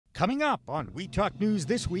Coming up on We Talk News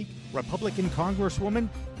this week, Republican Congresswoman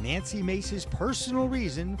Nancy Mace's personal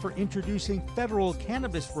reason for introducing federal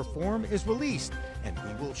cannabis reform is released, and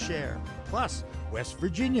we will share. Plus, West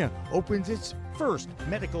Virginia opens its first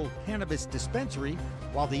medical cannabis dispensary,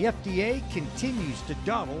 while the FDA continues to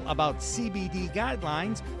dawdle about CBD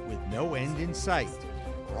guidelines with no end in sight.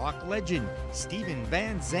 Rock legend Steven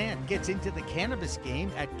Van Zandt gets into the cannabis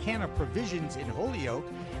game at Canna Provisions in Holyoke,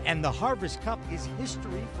 and the Harvest Cup is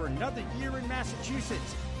history for another year in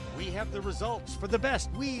Massachusetts. We have the results for the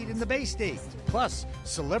best weed in the Bay State. Plus,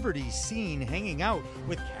 celebrities seen hanging out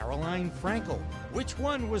with Caroline Frankel. Which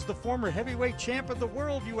one was the former heavyweight champ of the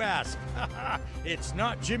world, you ask? It's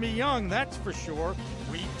not Jimmy Young, that's for sure.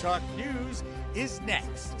 We Talk News is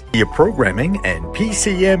next. Media programming and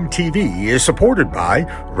PCM TV is supported by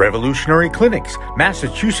Revolutionary Clinics,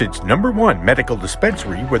 Massachusetts' #1 medical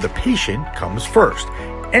dispensary where the patient comes first.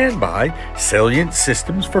 And by Salient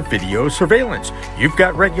Systems for Video Surveillance. You've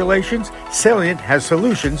got regulations, Salient has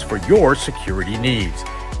solutions for your security needs.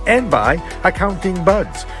 And by Accounting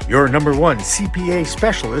Buds, your #1 CPA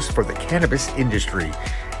specialist for the cannabis industry.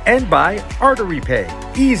 And by Artery Pay,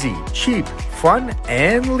 easy, cheap, fun,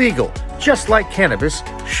 and legal, just like cannabis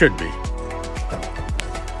should be.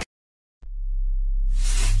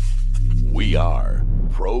 We are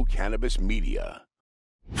Pro Cannabis Media.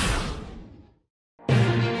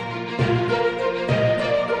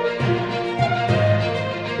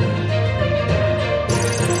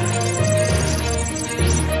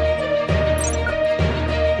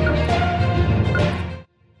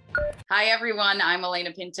 Hi, everyone. I'm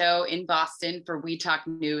Alaina Pinto in Boston for We Talk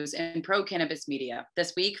News and Pro Cannabis Media.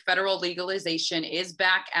 This week, federal legalization is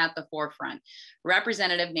back at the forefront.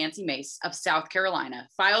 Representative Nancy Mace of South Carolina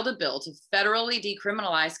filed a bill to federally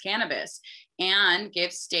decriminalize cannabis and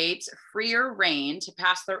give states freer rein to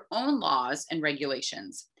pass their own laws and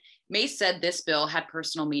regulations. Mace said this bill had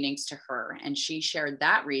personal meanings to her, and she shared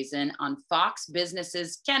that reason on Fox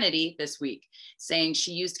Business's Kennedy this week, saying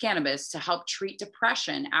she used cannabis to help treat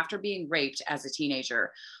depression after being raped as a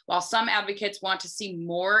teenager. While some advocates want to see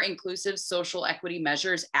more inclusive social equity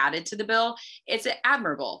measures added to the bill, it's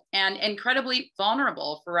admirable and incredibly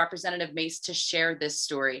vulnerable for Representative Mace to share this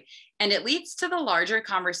story. And it leads to the larger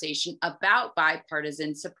conversation about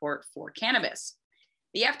bipartisan support for cannabis.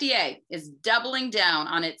 The FDA is doubling down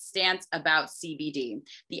on its stance about CBD.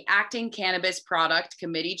 The acting Cannabis Product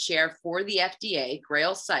Committee chair for the FDA,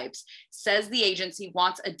 Grail Sipes, says the agency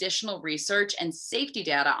wants additional research and safety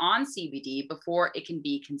data on CBD before it can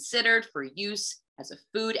be considered for use as a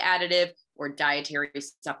food additive or dietary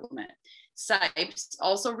supplement. Sipes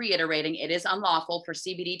also reiterating it is unlawful for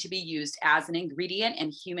CBD to be used as an ingredient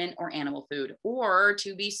in human or animal food or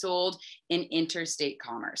to be sold in interstate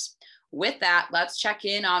commerce. With that, let's check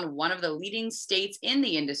in on one of the leading states in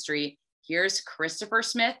the industry. Here's Christopher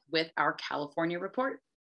Smith with our California report.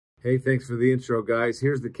 Hey, thanks for the intro, guys.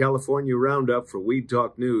 Here's the California Roundup for Weed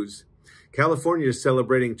Talk News. California is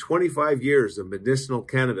celebrating 25 years of medicinal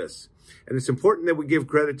cannabis, and it's important that we give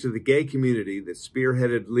credit to the gay community that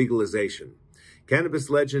spearheaded legalization. Cannabis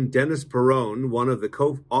legend Dennis Perrone, one of the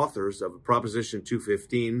co-authors of Proposition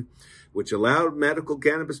 215, which allowed medical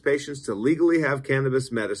cannabis patients to legally have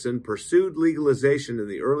cannabis medicine, pursued legalization in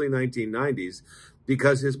the early 1990s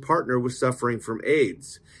because his partner was suffering from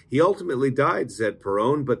AIDS. He ultimately died, said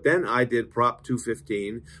Perrone, but then I did Prop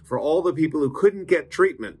 215 for all the people who couldn't get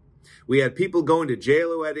treatment. We had people going to jail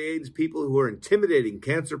who had AIDS, people who were intimidating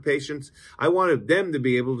cancer patients. I wanted them to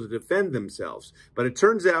be able to defend themselves. But it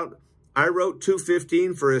turns out I wrote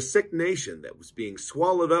 215 for a sick nation that was being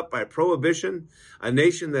swallowed up by prohibition, a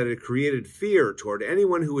nation that had created fear toward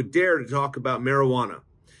anyone who would dare to talk about marijuana.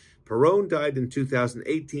 Perrone died in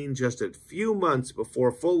 2018, just a few months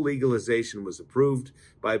before full legalization was approved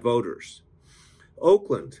by voters.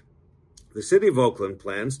 Oakland. The city of Oakland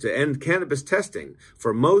plans to end cannabis testing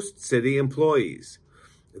for most city employees.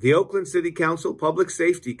 The Oakland City Council Public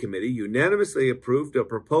Safety Committee unanimously approved a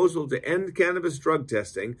proposal to end cannabis drug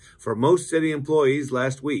testing for most city employees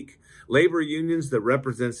last week. Labor unions that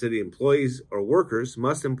represent city employees or workers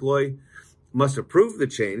must approve the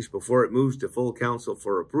change before it moves to full council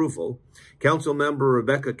for approval. Council member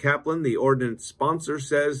Rebecca Kaplan, the ordinance sponsor,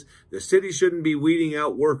 says the city shouldn't be weeding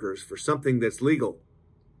out workers for something that's legal.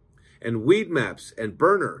 And Weed Maps and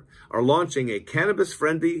Burner are launching a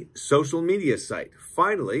cannabis-friendly social media site.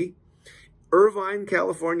 Finally, Irvine,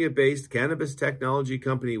 California-based cannabis technology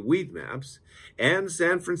company Weed Maps and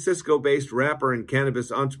San Francisco-based rapper and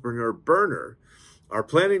cannabis entrepreneur Burner are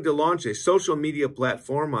planning to launch a social media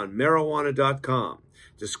platform on marijuana.com,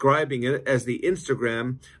 describing it as the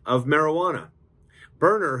Instagram of marijuana.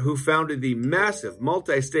 Berner, who founded the massive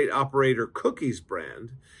multi-state operator Cookies brand,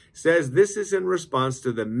 says this is in response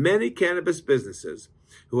to the many cannabis businesses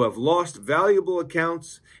who have lost valuable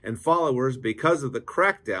accounts and followers because of the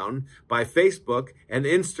crackdown by Facebook and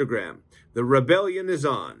Instagram. The rebellion is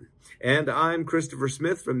on. And I'm Christopher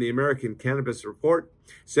Smith from the American Cannabis Report,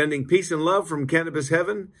 sending peace and love from Cannabis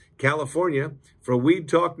Heaven, California, for Weed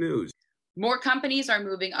Talk News. More companies are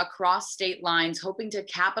moving across state lines, hoping to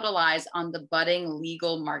capitalize on the budding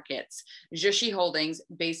legal markets. Jushi Holdings,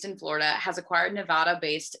 based in Florida, has acquired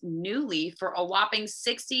Nevada-based New Leaf for a whopping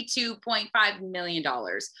 $62.5 million.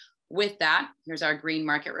 With that, here's our Green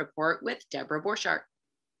Market Report with Debra Borchardt.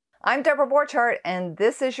 I'm Debra Borchardt, and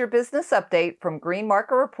this is your business update from Green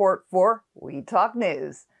Market Report for Weed Talk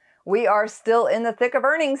News. We are still in the thick of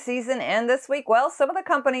earnings season, and this week, well, some of the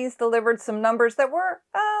companies delivered some numbers that were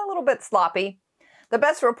a little bit sloppy. The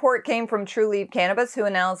best report came from Trulieve Cannabis, who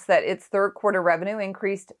announced that its third quarter revenue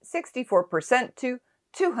increased 64% to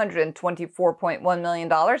 $224.1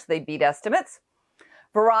 million. They beat estimates.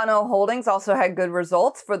 Verano Holdings also had good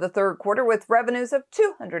results for the third quarter with revenues of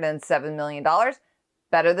 $207 million,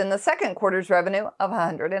 better than the second quarter's revenue of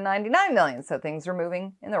 $199 million. So things are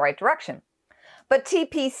moving in the right direction. But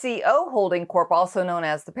TPCO Holding Corp., also known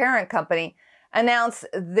as the parent company, announced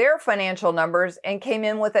their financial numbers and came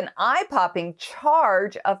in with an eye-popping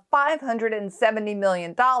charge of $570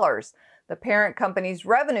 million. The parent company's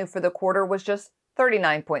revenue for the quarter was just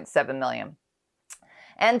 $39.7 million.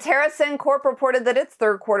 And TerrAscend Corp. Reported that its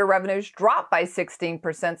third quarter revenues dropped by 16%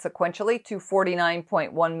 sequentially to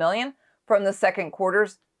 $49.1 million from the second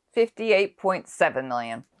quarter's $58.7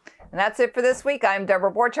 million. And that's it for this week. I'm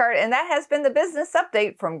Debra Borchardt, and that has been the business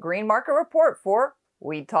update from Green Market Report for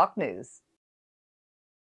Weed Talk News.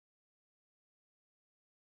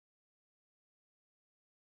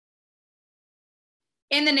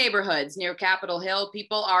 In the neighborhoods near Capitol Hill,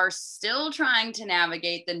 people are still trying to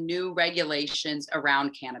navigate the new regulations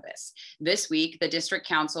around cannabis. This week, the district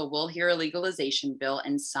council will hear a legalization bill,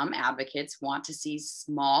 and some advocates want to see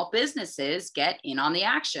small businesses get in on the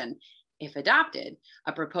action. If adopted,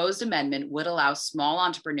 a proposed amendment would allow small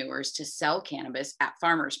entrepreneurs to sell cannabis at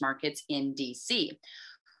farmers markets in DC.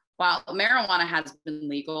 While marijuana has been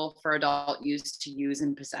legal for adult use to use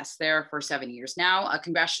and possess there for 7 years now, a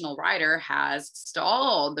congressional rider has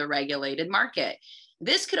stalled the regulated market.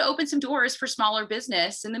 This could open some doors for smaller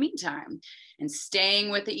business in the meantime. And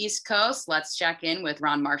staying with the East Coast, let's check in with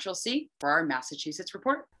Ron Marshalsea for our Massachusetts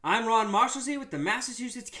report. I'm Ron Marshalsea with the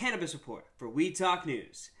Massachusetts Cannabis Report for Weed Talk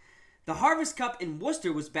News. The Harvest Cup in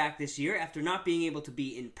Worcester was back this year after not being able to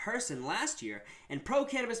be in person last year, and Pro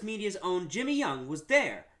Cannabis Media's own Jimmy Young was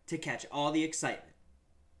there to catch all the excitement.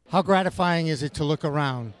 How gratifying is it to look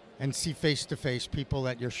around and see face-to-face people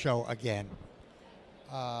at your show again?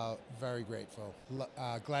 Very grateful.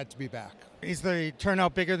 Glad to be back. Is the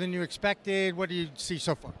turnout bigger than you expected? What do you see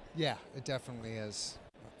so far? Yeah, it definitely is.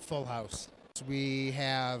 Full house. We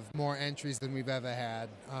have more entries than we've ever had.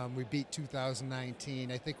 We beat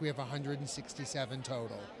 2019. I think we have 167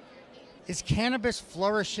 total. Is cannabis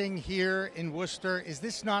flourishing here in Worcester? Is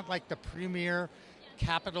this not like the premier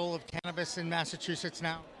capital of cannabis in Massachusetts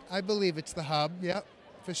now? I believe it's the hub, yep,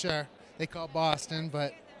 for sure. They call Boston,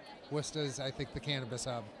 but Worcester's, I think, the cannabis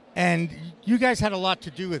hub. And you guys had a lot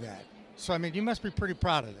to do with that. So, I mean, you must be pretty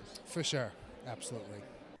proud of this. For sure, absolutely.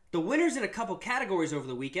 The winners in a couple categories over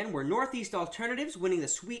the weekend were Northeast Alternatives winning the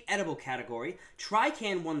Sweet Edible category,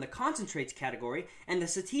 Trican won the Concentrates category, and the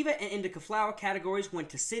Sativa and Indica Flower categories went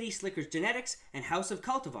to City Slickers Genetics and House of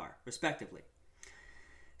Cultivar, respectively.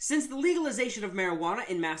 Since the legalization of marijuana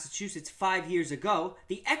in Massachusetts 5 years ago,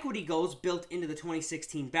 the equity goals built into the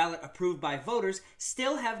 2016 ballot approved by voters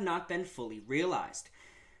still have not been fully realized.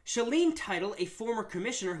 Jessilyn Dolan, a former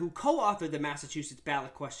commissioner who co-authored the Massachusetts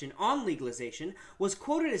ballot question on legalization, was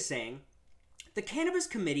quoted as saying, "The Cannabis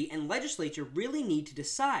Committee and legislature really need to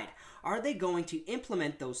decide, are they going to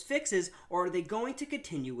implement those fixes or are they going to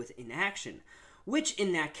continue with inaction? Which,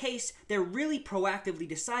 in that case, they're really proactively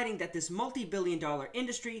deciding that this multi-billion-dollar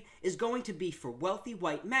industry is going to be for wealthy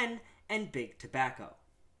white men and big tobacco."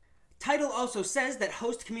 Title also says that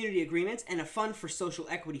host community agreements and a fund for social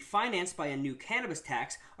equity financed by a new cannabis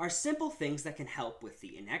tax are simple things that can help with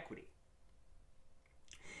the inequity.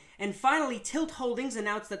 And finally, Tilt Holdings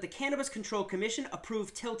announced that the Cannabis Control Commission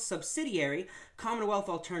approved Tilt's subsidiary, Commonwealth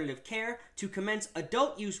Alternative Care, to commence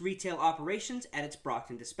adult-use retail operations at its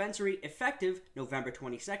Brockton dispensary effective November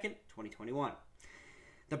 22nd, 2021.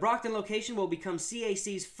 The Brockton location will become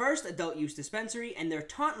CAC's first adult-use dispensary, and their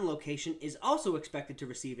Taunton location is also expected to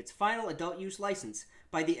receive its final adult-use license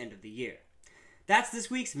by the end of the year. That's this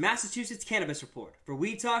week's Massachusetts Cannabis Report. For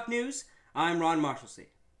Weed Talk News, I'm Ron Marshalsea.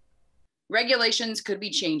 Regulations could be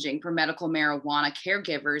changing for medical marijuana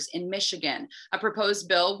caregivers in Michigan. A proposed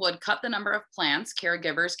bill would cut the number of plants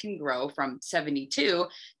caregivers can grow from 72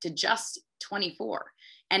 to just 24.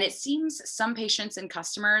 And it seems some patients and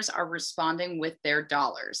customers are responding with their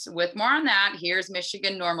dollars. With more on that, here's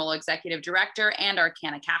Michigan NORML Executive Director and our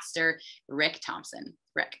Canna caster, Rick Thompson.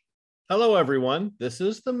 Rick. Hello, everyone. This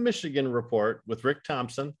is the Michigan Report with Rick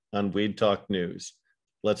Thompson on Weed Talk News.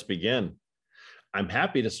 Let's begin. I'm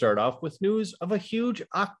happy to start off with news of a huge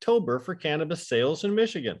October for cannabis sales in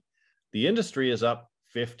Michigan. The industry is up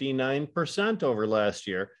 59% over last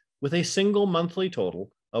year with a single monthly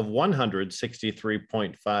total of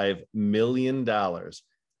 $163.5 million.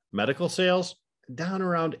 Medical sales down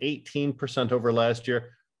around 18% over last year,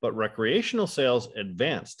 but recreational sales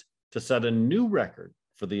advanced to set a new record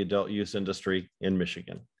for the adult use industry in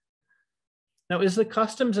Michigan. Now, is the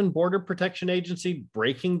Customs and Border Protection Agency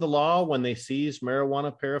breaking the law when they seize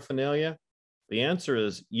marijuana paraphernalia? The answer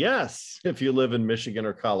is yes, if you live in Michigan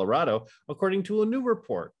or Colorado, according to a new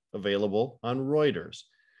report available on Reuters.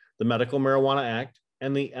 The Medical Marijuana Act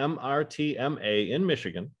and the MRTMA in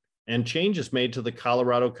Michigan and changes made to the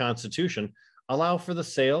Colorado Constitution allow for the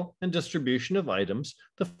sale and distribution of items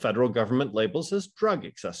the federal government labels as drug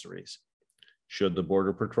accessories. Should the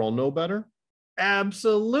Border Patrol know better?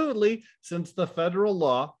 Absolutely, since the federal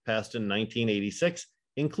law passed in 1986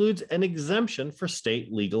 includes an exemption for state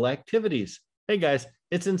legal activities. Hey guys,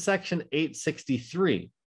 it's in Section 863,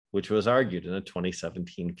 which was argued in a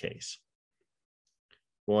 2017 case.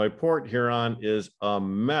 Well, Port Huron is a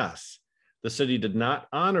mess. The city did not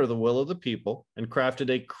honor the will of the people and crafted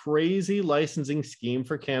a crazy licensing scheme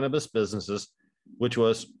for cannabis businesses, which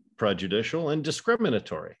was prejudicial and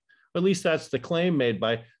discriminatory. At least that's the claim made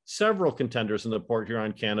by several contenders in the Port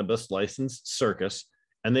Huron cannabis license circus,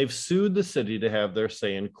 and they've sued the city to have their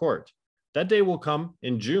say in court. That day will come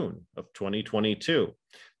in June of 2022.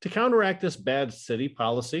 To counteract this bad city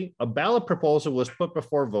policy, a ballot proposal was put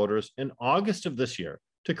before voters in August of this year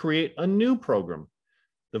to create a new program.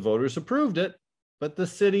 The voters approved it, but the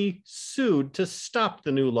city sued to stop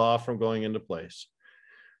the new law from going into place.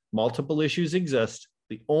 Multiple issues exist.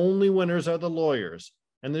 The only winners are the lawyers,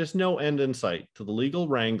 and there's no end in sight to the legal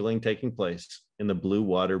wrangling taking place in the Blue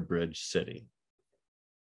Water Bridge City.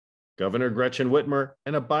 Governor Gretchen Whitmer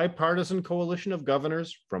and a bipartisan coalition of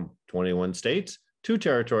governors from 21 states, 2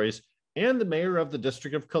 territories, and the mayor of the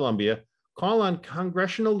District of Columbia call on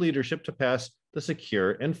congressional leadership to pass the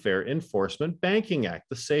Secure and Fair Enforcement Banking Act,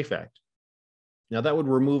 the SAFE Act. Now, that would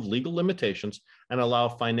remove legal limitations and allow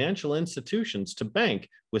financial institutions to bank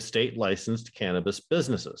with state-licensed cannabis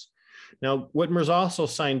businesses. Now, Whitmer's also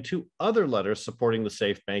signed 2 other letters supporting the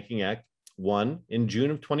SAFE Banking Act, one in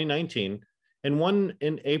June of 2019 and one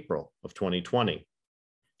in April of 2020.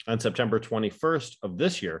 On September 21st of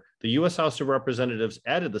this year, the U.S. House of Representatives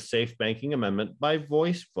added the SAFE Banking Amendment by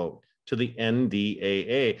voice vote to the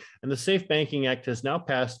NDAA, and the SAFE Banking Act has now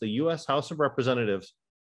passed the U.S. House of Representatives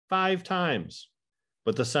 5 times,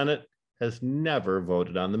 but the Senate has never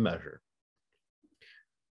voted on the measure.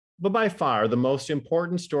 But by far, the most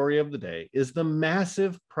important story of the day is the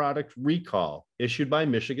massive product recall issued by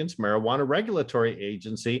Michigan's Marijuana Regulatory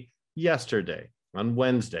Agency yesterday, on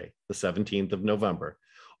Wednesday, the 17th of November.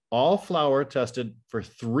 All flower tested for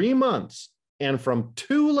 3 months and from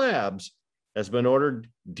 2 labs has been ordered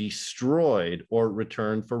destroyed or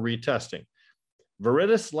returned for retesting.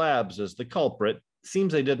 Veritas Labs is the culprit.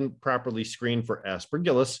 Seems they didn't properly screen for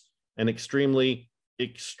aspergillus, an extremely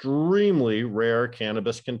rare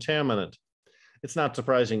cannabis contaminant. It's not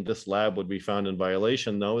surprising this lab would be found in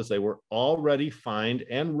violation, though, as they were already fined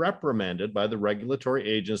and reprimanded by the regulatory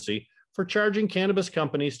agency for charging cannabis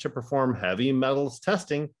companies to perform heavy metals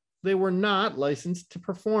testing they were not licensed to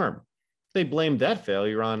perform. They blamed that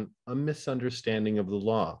failure on a misunderstanding of the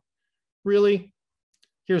law. Really?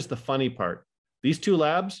 Here's the funny part. These 2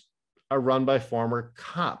 labs are run by former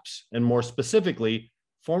cops, and more specifically,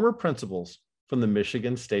 former principals from the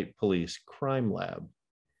Michigan State Police Crime Lab.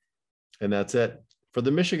 And that's it for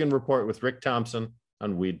the Michigan Report with Rick Thompson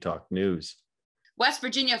on Weed Talk News. West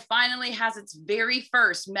Virginia finally has its very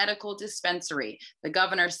first medical dispensary. The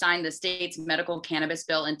governor signed the state's medical cannabis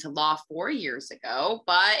bill into law 4 years ago,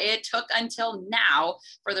 but it took until now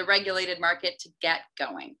for the regulated market to get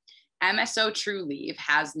going. MSO True Leaf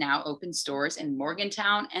has now opened stores in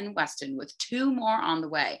Morgantown and Weston, with 2 more on the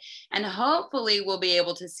way. And hopefully we'll be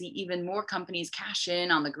able to see even more companies cash in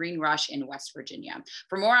on the green rush in West Virginia.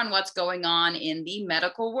 For more on what's going on in the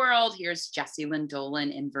medical world, here's Jessilyn Dolan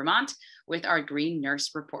in Vermont with our Green Nurse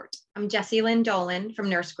Report. I'm Jessilyn Dolan from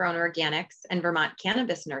Nurse Grown Organics and Vermont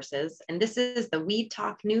Cannabis Nurses, and this is the Weed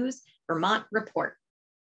Talk News Vermont Report.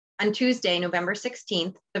 On Tuesday, November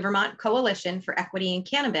 16th, the Vermont Coalition for Equity in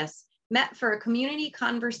Cannabis met for a community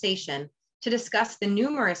conversation to discuss the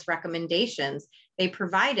numerous recommendations they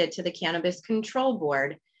provided to the Cannabis Control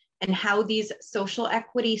Board and how these social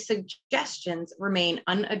equity suggestions remain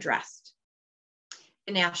unaddressed.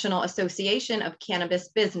 The National Association of Cannabis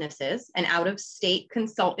Businesses, an out-of-state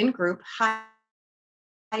consultant group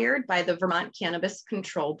hired by the Vermont Cannabis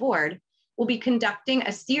Control Board, will be conducting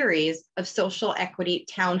a series of social equity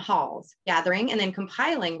town halls, gathering and then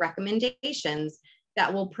compiling recommendations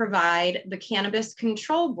that will provide the Cannabis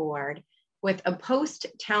Control Board with a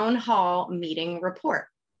post-town hall meeting report,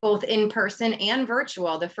 both in person and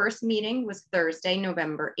virtual. The first meeting was Thursday,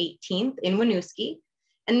 November 18th in Winooski,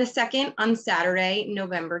 and the second on Saturday,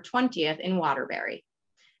 November 20th in Waterbury.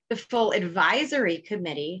 The full advisory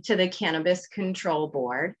committee to the Cannabis Control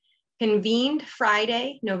Board convened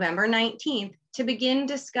Friday, November 19th to begin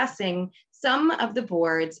discussing some of the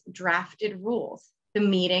board's drafted rules. The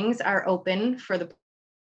meetings are open for the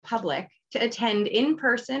public to attend in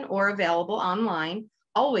person or available online,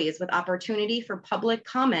 always with opportunity for public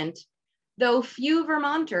comment, though few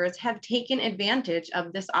Vermonters have taken advantage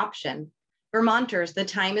of this option. Vermonters, the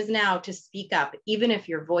time is now to speak up, even if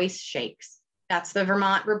your voice shakes. That's the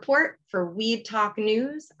Vermont Report for Weed Talk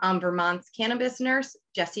News. I'm Vermont's cannabis nurse,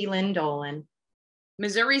 Jessilyn Dolan.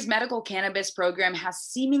 Missouri's medical cannabis program has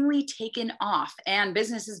seemingly taken off, and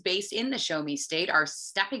businesses based in the Show Me State are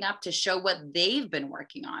stepping up to show what they've been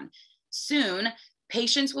working on. Soon,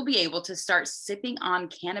 patients will be able to start sipping on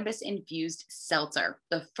cannabis-infused seltzer,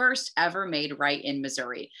 the first ever made right in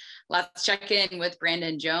Missouri. Let's check in with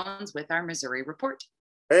Brandon Jones with our Missouri Report.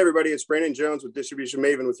 Hey everybody, it's Brandon Jones with Distribution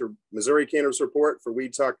Maven with your Missouri Cannabis Report for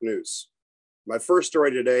Weed Talk News. My first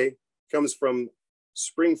story today comes from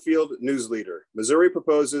Springfield News Leader. Missouri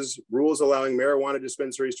proposes rules allowing marijuana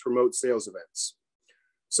dispensaries to promote sales events.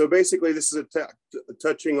 So basically this is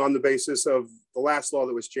touching on the basis of the last law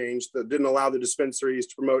that was changed that didn't allow the dispensaries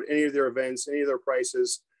to promote any of their events, any of their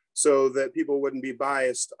prices, so that people wouldn't be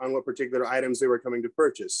biased on what particular items they were coming to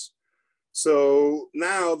purchase. So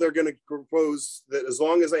now they're going to propose that as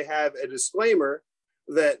long as they have a disclaimer,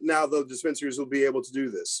 that now the dispensaries will be able to do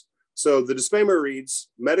this. So the disclaimer reads,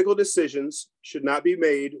 medical decisions should not be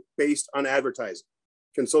made based on advertising.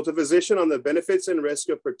 Consult a physician on the benefits and risk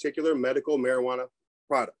of particular medical marijuana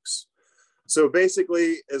products. So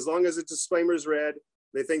basically, as long as the disclaimer is read,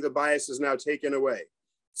 they think the bias is now taken away.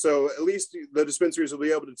 So at least the dispensaries will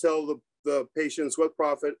be able to tell the patients what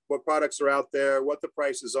products are out there, what the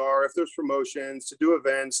prices are, if there's promotions, to do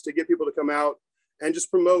events, to get people to come out and just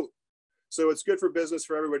promote. So it's good for business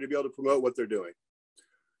for everybody to be able to promote what they're doing.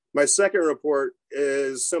 My second report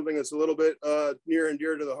is something that's a little bit near and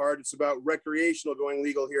dear to the heart. It's about recreational going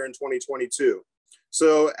legal here in 2022.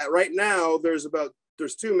 So right now,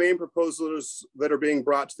 there's two main proposals that are being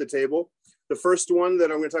brought to the table. The first one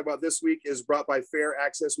that I'm going to talk about this week is brought by Fair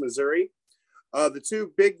Access Missouri. The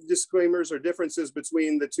two big disclaimers or differences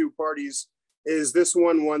between the two parties is this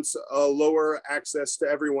one wants a lower access to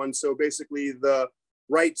everyone. So basically the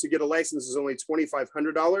right to get a license is only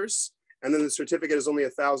 $2,500, and then the certificate is only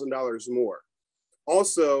 $1,000 more.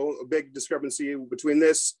 Also, a big discrepancy between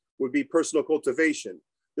this would be personal cultivation.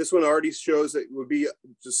 This one already shows that it would be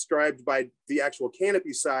described by the actual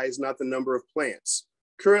canopy size, not the number of plants.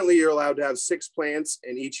 Currently, you're allowed to have 6 plants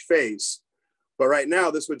in each phase. But right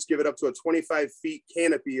now, this would give it up to a 25 feet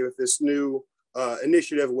canopy if this new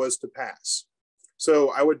initiative was to pass.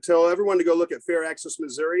 So I would tell everyone to go look at Fair Access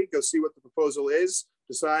Missouri, go see what the proposal is,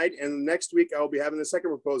 decide. And next week, I'll be having the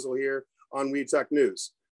second proposal here on Weed Talk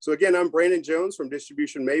News. So again, I'm Brandon Jones from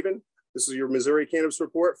Distribution Maven. This is your Missouri Cannabis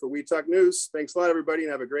Report for Weed Talk News. Thanks a lot, everybody,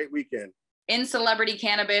 and have a great weekend. In celebrity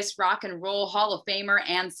cannabis, Rock and Roll Hall of Famer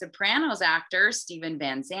and Sopranos actor Steven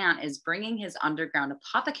Van Zandt is bringing his Underground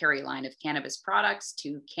Apothecary line of cannabis products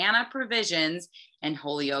to Canna Provisions in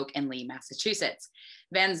Holyoke and Lee, Massachusetts.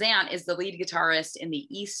 Van Zandt is the lead guitarist in the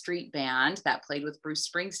East Street Band that played with Bruce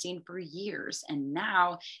Springsteen for years, and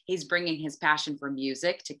now he's bringing his passion for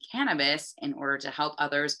music to cannabis in order to help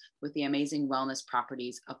others with the amazing wellness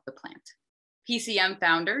properties of the plant. PCM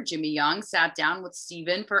founder Jimmy Young sat down with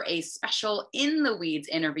Steven for a special In the Weeds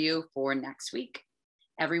interview for next week.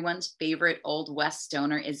 Everyone's favorite Old West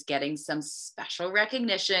stoner is getting some special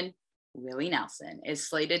recognition. Willie Nelson is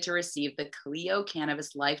slated to receive the Clio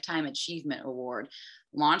Cannabis Lifetime Achievement Award.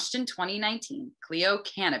 Launched in 2019, Clio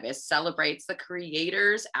Cannabis celebrates the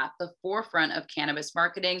creators at the forefront of cannabis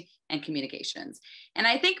marketing and communications. And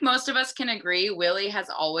I think most of us can agree Willie has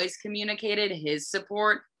always communicated his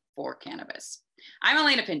support for cannabis. I'm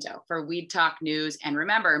Alaina Pinto for Weed Talk News. And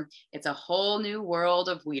remember, it's a whole new world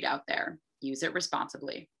of weed out there. Use it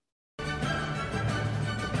responsibly.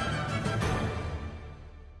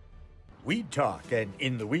 Weed Talk and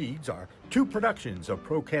In the Weeds are two productions of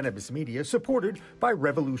Pro Cannabis Media supported by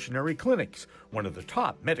Revolutionary Clinics, one of the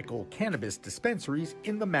top medical cannabis dispensaries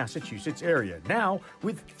in the Massachusetts area, now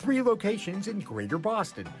with 3 locations in Greater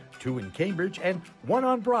Boston, 2 in Cambridge and 1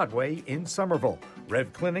 on Broadway in Somerville.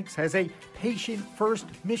 Rev Clinics has a patient-first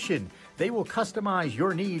mission. They will customize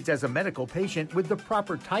your needs as a medical patient with the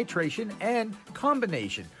proper titration and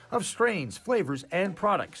combination of strains, flavors, and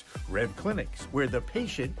products. Rev Clinics, where the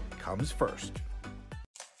patient comes first.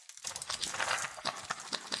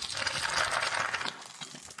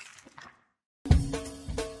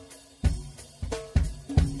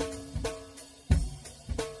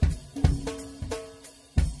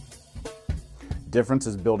 Difference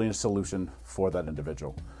is building a solution for that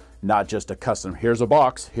individual. Not just a custom, here's a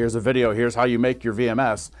box, here's a video, here's how you make your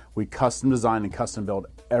VMS. We custom design and custom build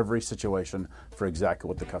every situation for exactly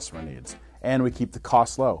what the customer needs. And we keep the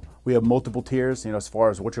costs low. We have multiple tiers, as far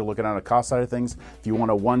as what you're looking at on the cost side of things. If you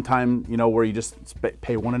want a one-time, where you just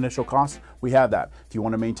pay one initial cost, we have that. If you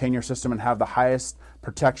want to maintain your system and have the highest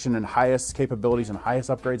protection and highest capabilities and highest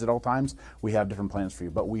upgrades at all times, we have different plans for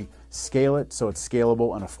you. But we scale it so it's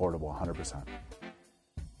scalable and affordable 100%.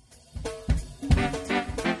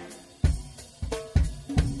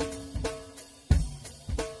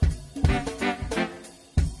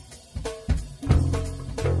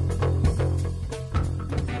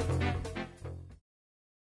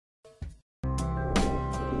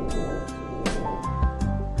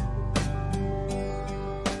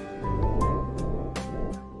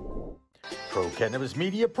 Pro Cannabis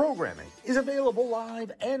Media programming is available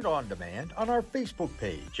live and on demand on our Facebook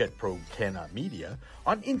page at Pro Canna Media,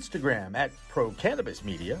 on Instagram at Pro Cannabis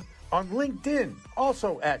Media, on LinkedIn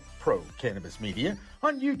also at Pro Cannabis Media,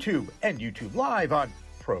 on YouTube and YouTube Live on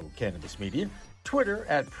Pro Cannabis Media, Twitter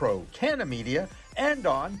at Pro Canna Media, and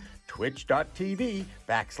on twitch.tv/Pro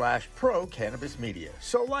Cannabis Media.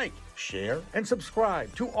 So like, share, and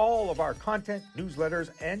subscribe to all of our content,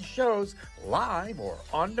 newsletters, and shows live or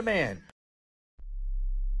on demand.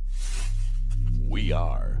 We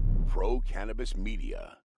are Pro Cannabis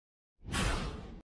Media.